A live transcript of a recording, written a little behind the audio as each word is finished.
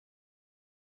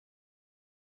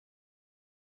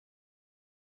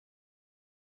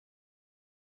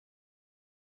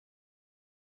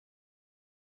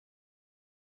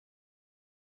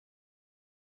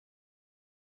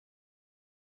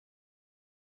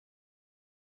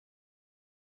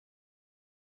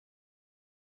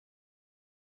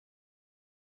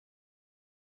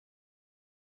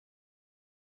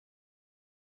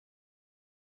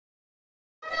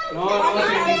No,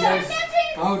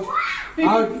 out.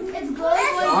 Out. It's going.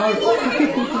 Out.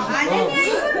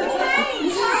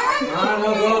 No,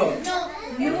 go.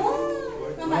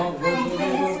 No, go.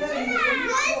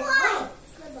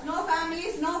 No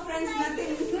families, no friends,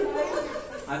 nothing.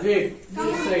 Adhvik,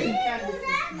 this side.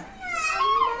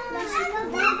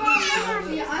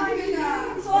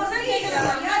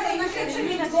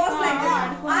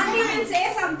 Auntie will say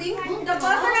something. The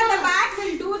person at the back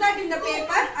will do that in the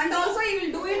paper, and also he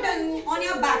will do it on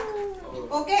your back.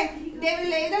 Okay? They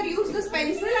will either use this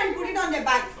pencil and put it on their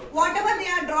back. Whatever they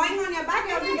are drawing on your back,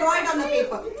 you have to draw it on the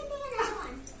paper.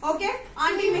 Okay?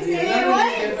 Auntie will say.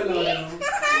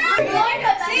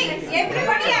 See,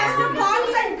 everybody has to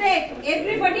concentrate.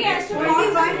 Everybody has to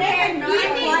concentrate and keep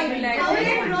quiet.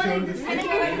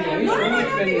 No,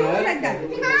 use like that.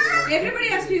 Everybody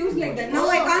has to use like that. Now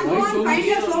I can't go and find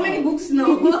you so many books now.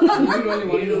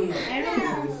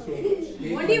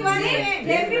 Only one.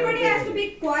 Everybody has to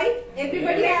be quiet.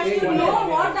 Everybody has to know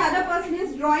what the other person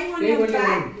is drawing on your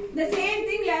back. The same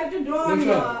thing you have to draw on the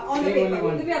paper.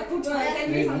 Tell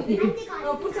me something.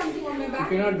 Put something on my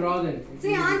back. You cannot draw then.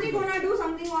 See, auntie gonna do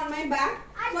something on my back,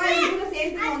 so I will do the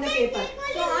same thing on the paper.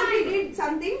 So auntie did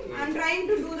something. I'm trying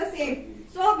to do the same.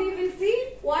 So we will see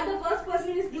what the first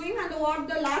person is doing and what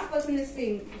the last person is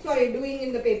doing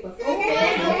in the paper. Okay?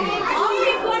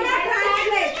 Auntie gonna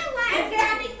translate. I'm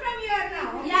starting from here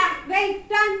now. Yeah. Wait.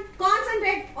 Turn.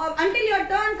 Concentrate. Until your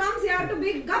turn comes, you have to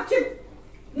be gupchup.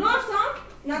 No song.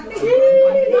 Nothing. Not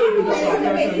move from the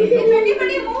base. If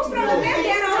anybody moves from the base,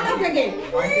 they are out of the game.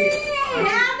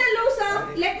 They are the loser.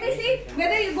 Let me see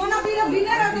whether you're gonna be the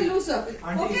winner or the loser.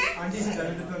 Okay?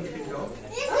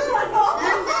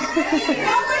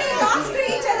 Nobody talks to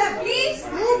each other, please.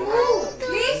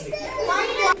 Please.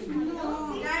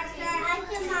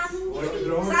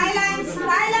 Silence.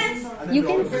 Silence. You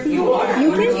can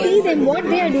see them what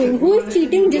they are doing. Who is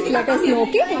cheating? Just let us know,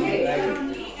 okay?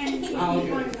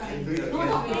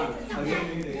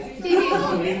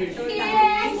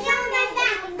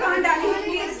 Turn, darling,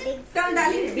 please. Turn,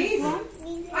 darling, please.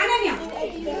 Ananya.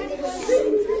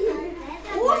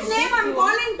 Whose name I'm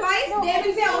calling twice, they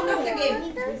will be out of the game.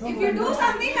 If you do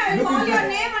something, I will call your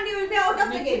name and you will be out of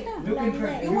the game.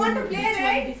 You want to play,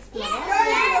 right? Turn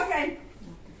to your friend.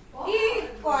 Keep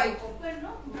quiet.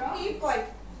 Keep quiet.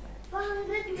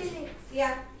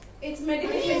 Yeah. It's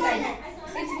meditation time.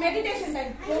 It's meditation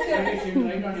time. Meditation,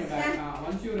 write on your back.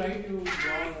 Once you write, you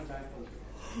draw on the back also.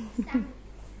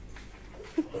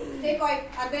 Stay quiet.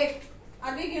 Adhvik.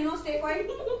 Adhvik, you know, stay quiet.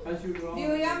 Once you draw. Do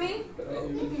you hear me?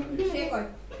 Stay quiet.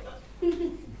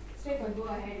 Stay quiet. Go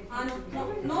ahead.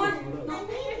 No one.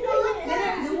 Then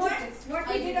I will do what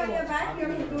I did on your back. You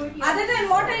have to do it. Other than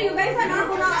water, you guys are not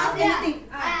gonna ask anything.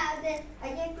 I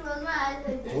can close my eyes.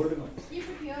 Hold on. Keep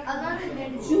it here.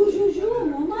 Shoo,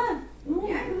 Mama. No.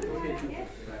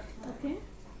 Okay.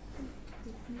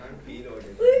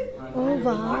 Oh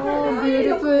wow,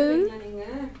 beautiful.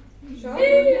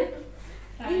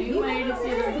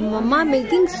 Mama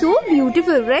making so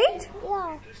beautiful, right?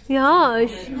 Yeah.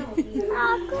 Nice.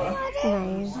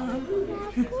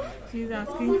 She's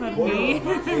asking for me.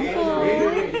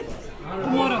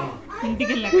 Tomorrow.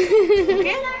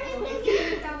 Okay?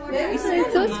 This is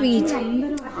so sweet.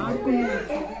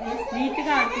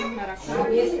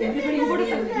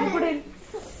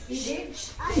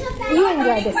 You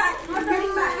enjoy this.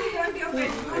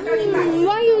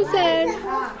 Why you said?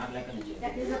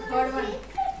 That is the third one.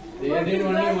 They did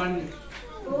only one.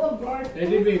 Oh God.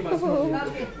 Let it be first.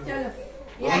 Okay, chalo.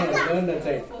 Yeah. Turn that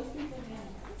side.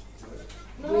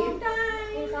 No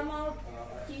time. Come out.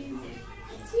 Cheese.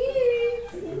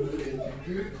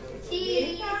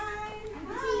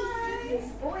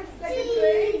 Oh, it's like a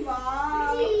train. Wow.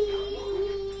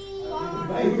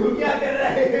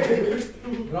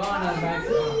 Draw on our back.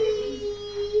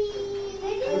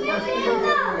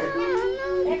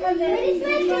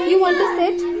 You want to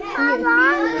sit?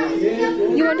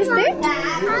 You want to sit?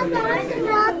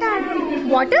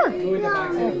 Water? Go with the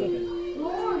back side.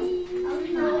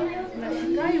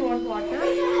 You want water?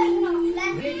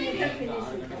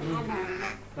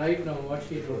 Right now, what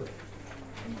she wrote.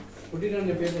 Put it on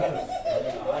the paper first.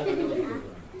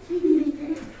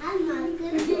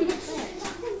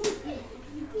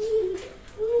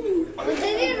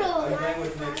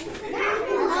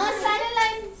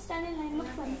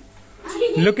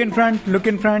 Look in front, look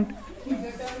in front.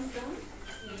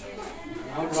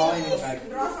 Now draw in your back.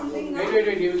 Draw something now.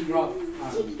 Wait, he will draw.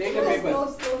 Take the paper.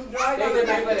 Close, draw it Take on the the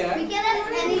paper, yeah?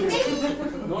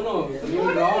 No, you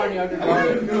will draw and you have to draw it.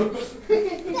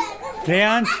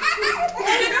 Rayans.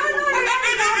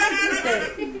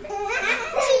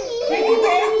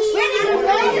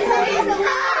 No.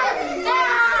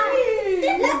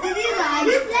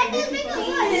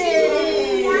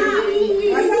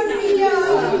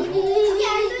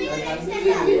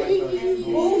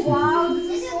 Oh wow, this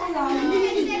is so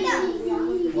lovely.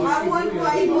 I want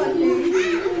white one.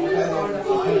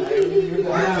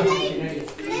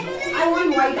 I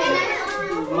want white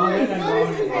one.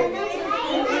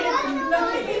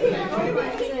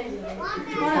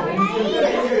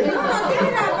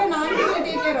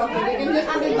 Take care of it. You can just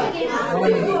put it back.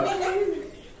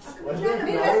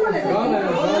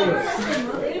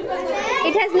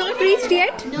 It has not reached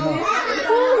yet? No.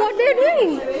 Oh, what they are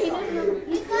doing?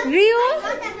 Rio?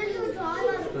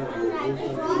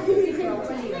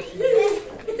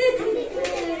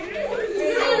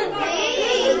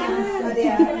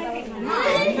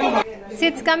 See,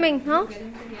 it's coming, huh?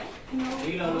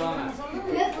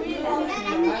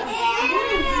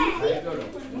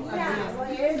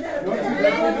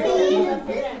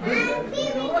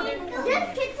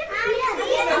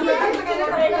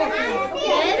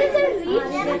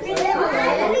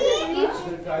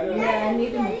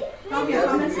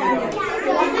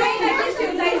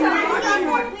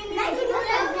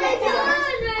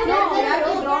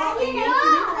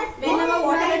 Whenever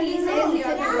whatever he says, you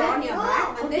have to draw on your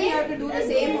back, and then you have to do the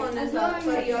same on his.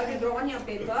 Sorry, you have to draw on your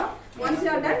paper. Once you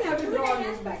are done, you have to draw on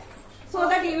his back, so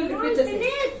that he will repeat the same.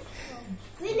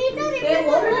 We need to repeat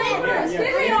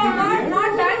Still, you are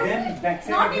not done.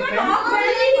 Not even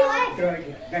halfway.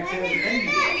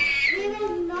 We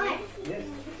will not. You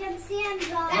can see and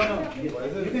draw.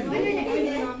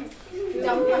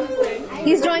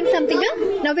 He's drawing something, huh?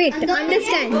 Now wait,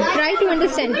 understand. Try to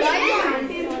understand.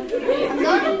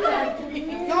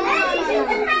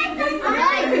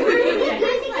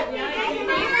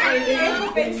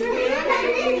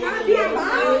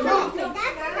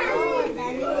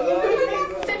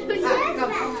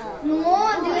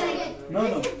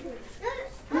 No.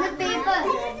 The paper.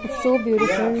 It's so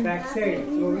beautiful. Backside.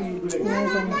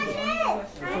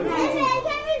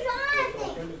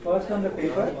 First on the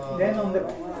paper, then on the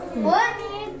back. What?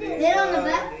 There on the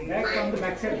back? Back on the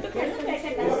backside. And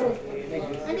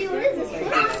what is this?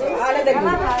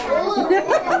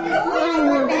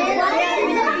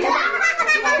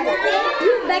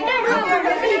 You better draw.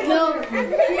 No.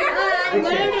 I'm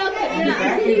going to draw.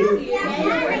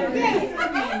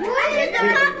 What is the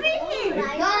copy here?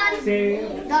 Say.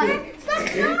 Right.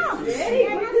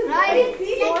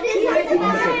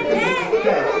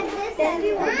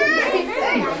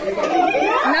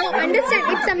 Now understand,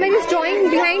 if somebody is drawing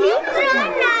behind you,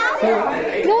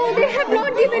 no, they have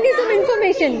not given you some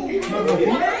information.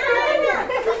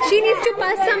 She needs to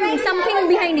pass something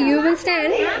behind you. You will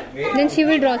stand, then she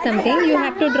will draw something. You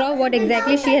have to draw what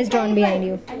exactly she has drawn behind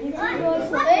you.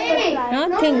 Now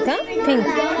think, huh? Think.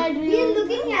 He's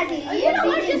looking at it. You know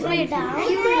what is right now?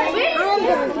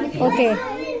 Okay.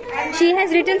 She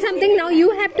has written something. Now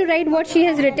you have to write what she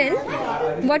has written.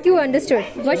 What you understood.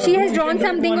 What she has drawn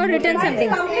something or written something.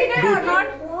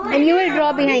 And you will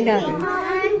draw behind her.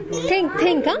 Think,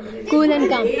 huh? Cool and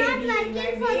calm.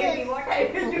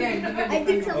 I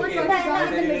think someone wrote it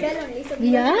in the middle only. So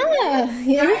Yeah.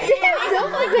 Yes.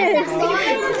 someone will draw.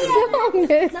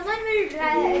 Someone will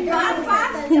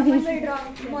draw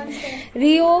monster.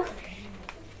 Rio.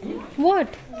 What?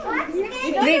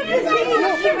 Wait.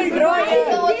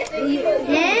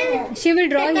 She will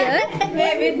draw here.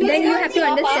 Then you have to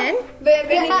understand. When it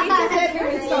reaches there, we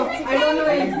will stop. I don't know.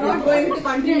 It's not going to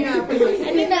continue afterwards.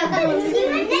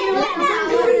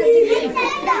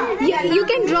 You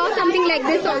can draw something like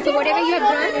this also. Whatever you have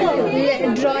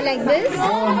drawn, draw like this.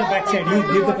 On the backside, you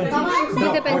give the pencil.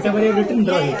 With the pencil. Whatever you have written,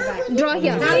 draw here. Draw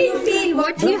here. Now you feel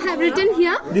what you have written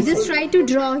here. Just try to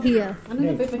draw here.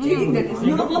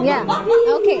 Yeah.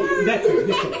 Okay. That's it.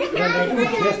 This one.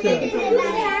 Just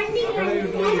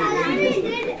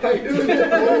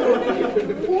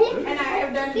And I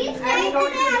have done.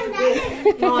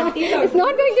 It's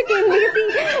not going to change. You see,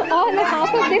 all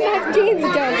half of them have changed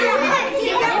already.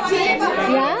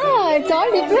 Yeah, it's all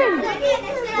different.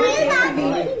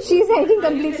 She's writing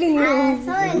completely new.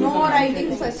 No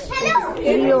writing first.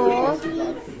 Rio.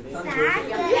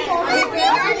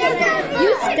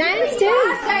 You stand still.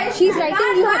 She's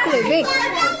writing, you have to wait.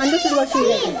 Understood what she's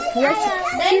writing. What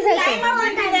she's writing.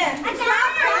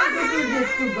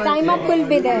 Time up will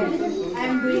be there.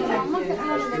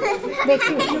 Wait,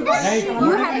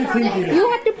 you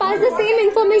have to pass the same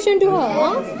information to her.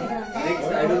 Huh?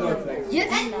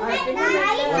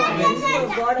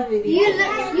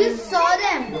 You saw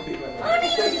them.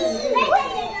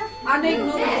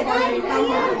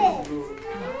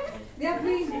 Yeah,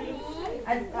 please.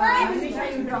 Let me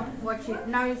try to draw. Watch it.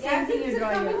 Now you same thing you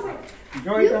draw here.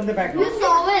 draw it on the back. You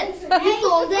saw it. You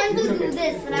told them to do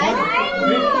this, right?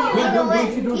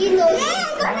 He knows.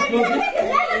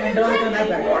 And draw it on the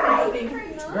back.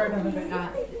 Draw it on the back.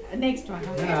 Next one.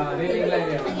 Really like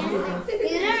that.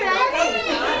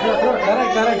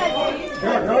 Correct.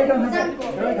 Draw it on the back.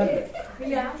 Draw it on the back.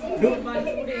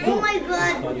 Oh my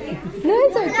God. No,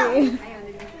 it's okay.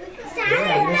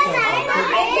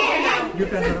 You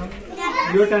turn around.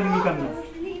 Your turn will come now.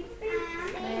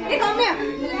 Hey, come here.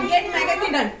 Get Megandy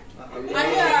done.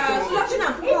 And Sulakshana,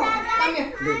 come here.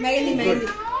 Megandy.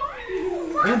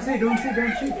 Don't see.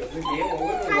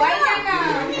 Why can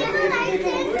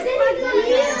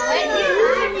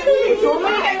so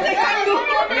many times I can't do.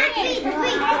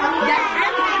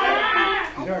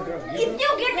 If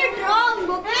you get it wrong,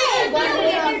 okay? Why you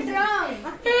get it wrong?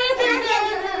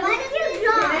 Why did you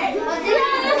draw?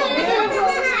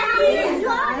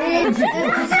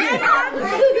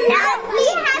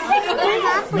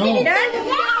 No.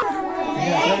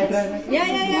 Done? Yeah.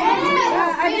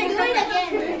 I think so. Yeah.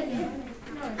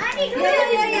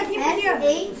 Keep it here.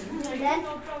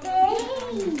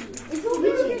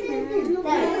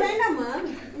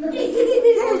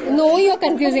 No, you're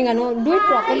confusing, Anu. Do it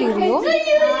properly, Rio.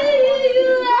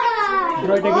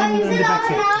 Draw it again on the back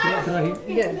side. Draw it.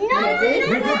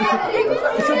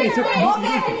 It's okay.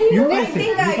 You can see.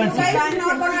 You can see. I'm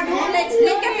not gonna do. Let's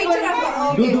take a picture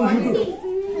of Do.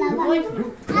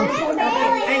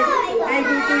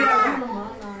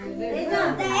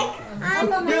 I'll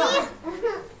do to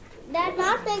you. They're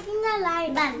not taking a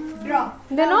line. Draw.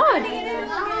 They're not.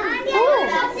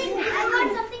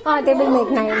 They will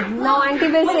make 9. Now auntie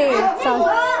will say some.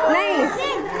 Nice.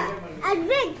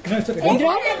 Adhvik. No, it's okay. You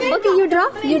draw? Okay, you draw.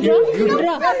 Draw.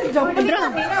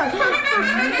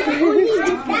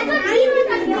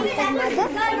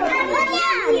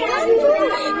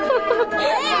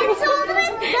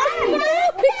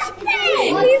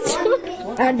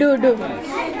 Do.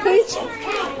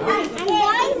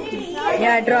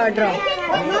 Yeah, draw.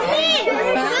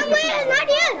 Not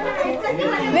here.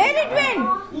 Where it went?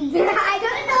 I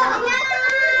don't know.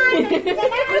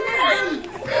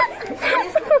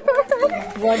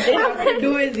 What they have to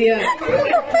do is here.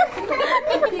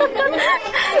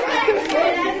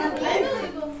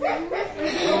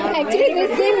 Actually,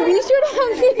 this game we should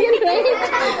have taken, right?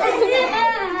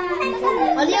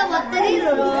 Alia, what the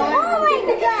hell? Oh my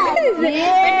God.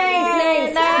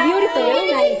 Nice. Beautiful.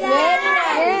 Nice.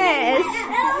 Yes.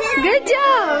 Good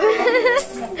job.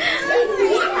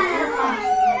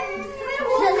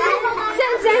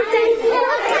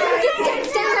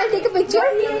 Stand. I'll take a picture.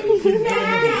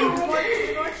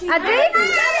 Adhvik.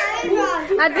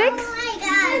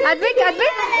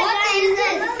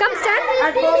 Come stand.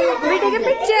 We'll take a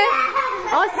picture.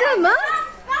 Awesome, huh?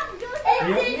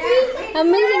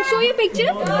 Amazing. Show your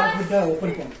picture. With the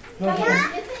open phone. Close the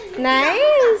phone.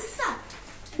 Nice.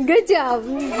 Good job.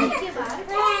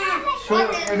 Show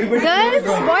everybody. Girls,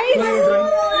 boys.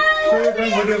 Show your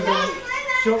drawing. What you have done.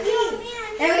 Show.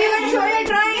 Everyone show your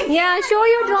drawing. Yeah, show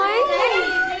your drawing.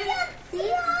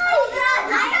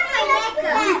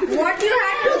 What you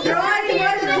had to draw was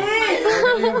this.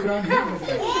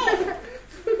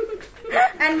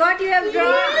 And what you have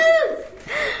drawn.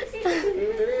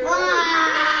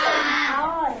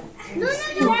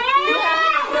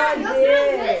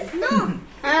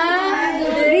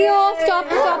 Rio, stop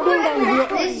doing that.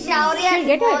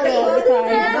 Get it.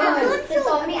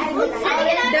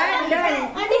 Done.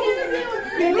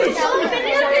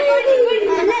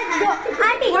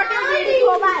 What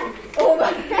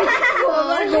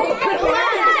is it?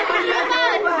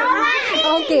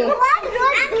 Okay.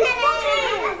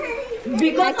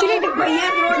 Because Actually, of the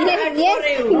Bhaiya's road, yes,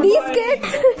 these kids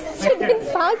should be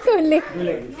fast only.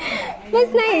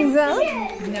 That's nice, huh?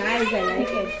 Nice, I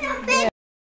like it.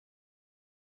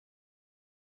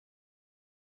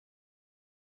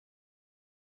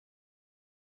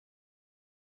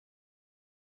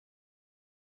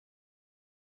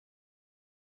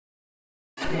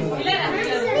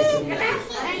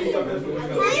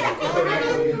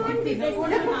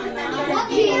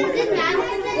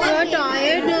 You're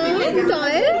tired, no?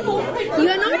 Tired?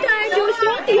 You're not tired,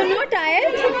 Joshua? You're not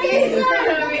tired?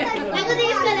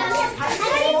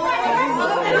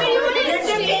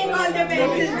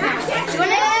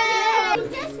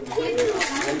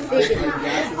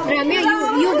 Ramya,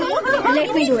 you go. Let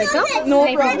me do it, huh? No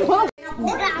problem.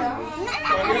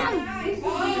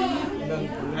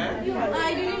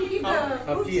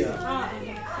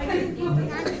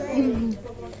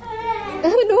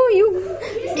 No,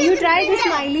 you try the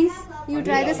smileys. You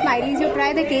try the smileys. You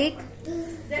try the cake.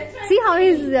 See how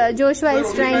Joshua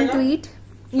is trying to eat.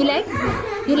 You like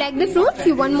the fruits?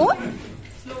 You want more?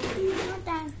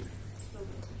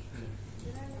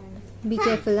 Be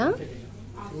careful, huh?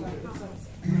 The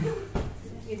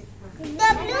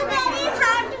blueberry is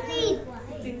hard to eat.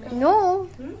 No.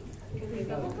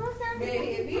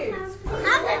 Very heavy.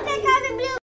 How to take out the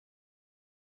blue?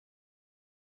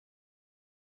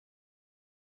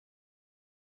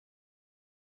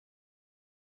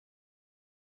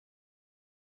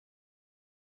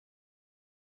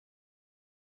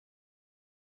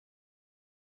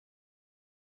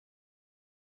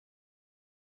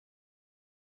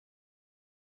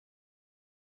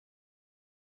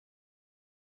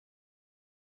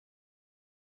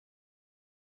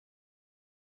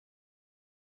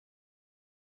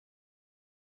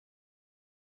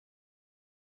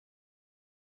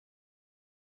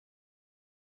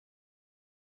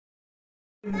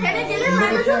 Can I tell you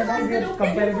how to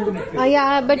Comparable to Netflix.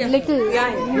 Yeah, but little.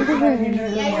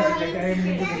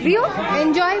 Rio,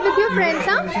 enjoy with your friends,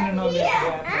 huh?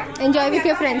 Enjoy with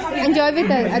your friends. Enjoy with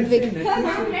Adhvik.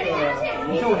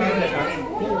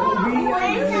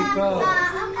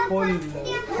 Whole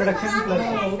production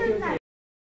plus.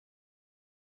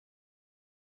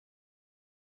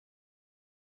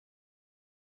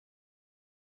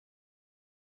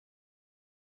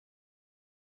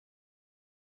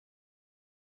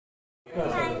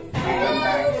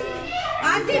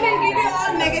 Auntie will give you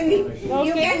all Megandy.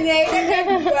 You can either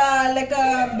get like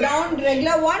a brown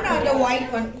regular one or the white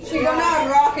one. She's gonna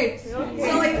rock it. So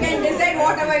you can decide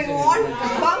whatever you want.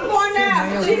 Bump on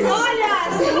her. She's all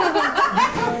yours.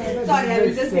 Sorry, I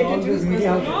will just get introduced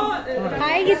myself.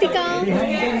 Hi, Gitika.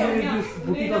 Behind them there is this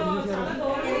boutique office.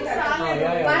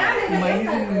 Mine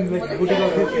is in boutique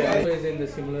office. Is in the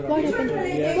similar office.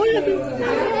 What happened?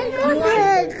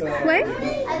 Where?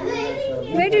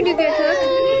 Where did you get hurt?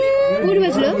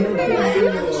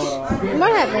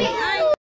 What happened?